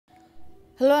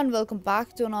Hello and welcome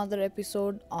back to another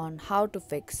episode on how to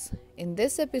fix. In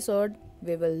this episode,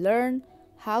 we will learn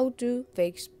how to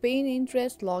fix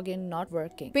Pinterest login not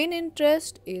working.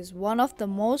 Pinterest is one of the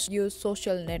most used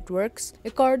social networks.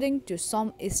 According to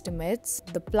some estimates,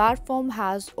 the platform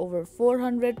has over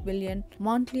 400 million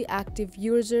monthly active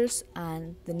users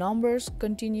and the numbers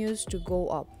continues to go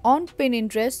up. On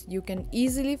Pinterest, you can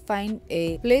easily find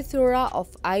a plethora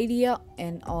of ideas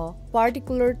in a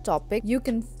particular topic. You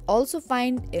can also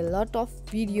find a lot of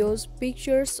videos,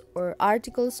 pictures or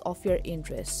articles of your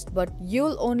interest, but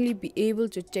you'll only be able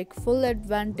to take full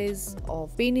advantage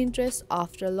of Pinterest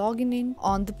after logging in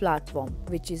on the platform,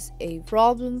 which is a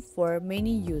problem for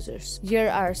many users. Here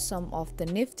are some of the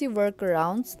nifty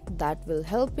workarounds that will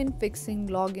help in fixing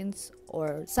logins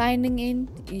or signing in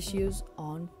issues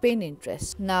on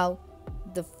Pinterest. Now,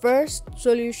 the first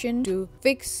solution to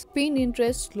fix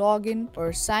Pinterest login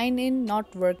or sign in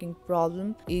not working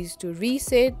problem is to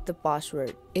reset the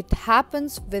password. It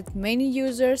happens with many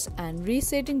users and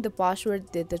resetting the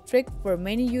password is the trick for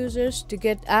many users to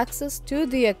get access to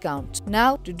the account.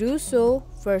 Now to do so,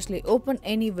 firstly open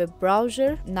any web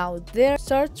browser. Now there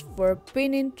search for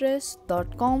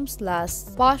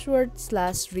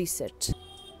pinterest.com/password/reset.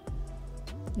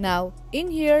 Now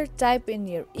in here type in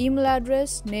your email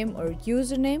address, name or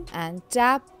username and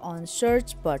tap on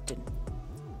search button.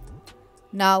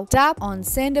 Now tap on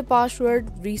send a password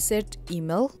reset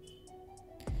email.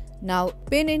 Now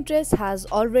Pinterest has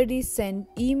already sent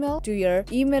email to your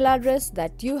email address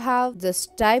that you have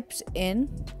just typed in.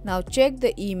 Now check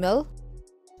the email.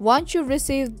 Once you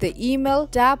receive the email,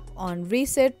 tap on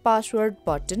reset password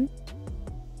button.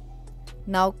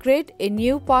 Now create a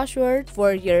new password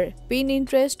for your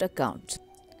Pinterest account.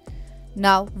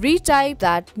 Now retype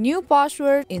that new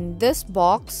password in this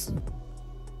box.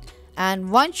 And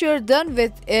once you're done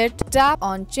with it, tap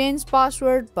on change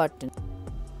password button.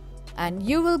 And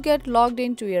you will get logged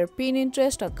into your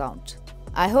Pinterest account.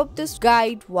 I hope this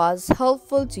guide was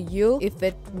helpful to you. If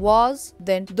it was,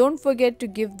 then don't forget to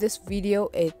give this video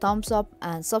a thumbs up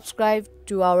and subscribe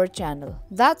to our channel.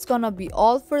 That's gonna be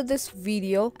all for this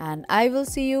video and I will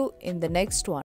see you in the next one.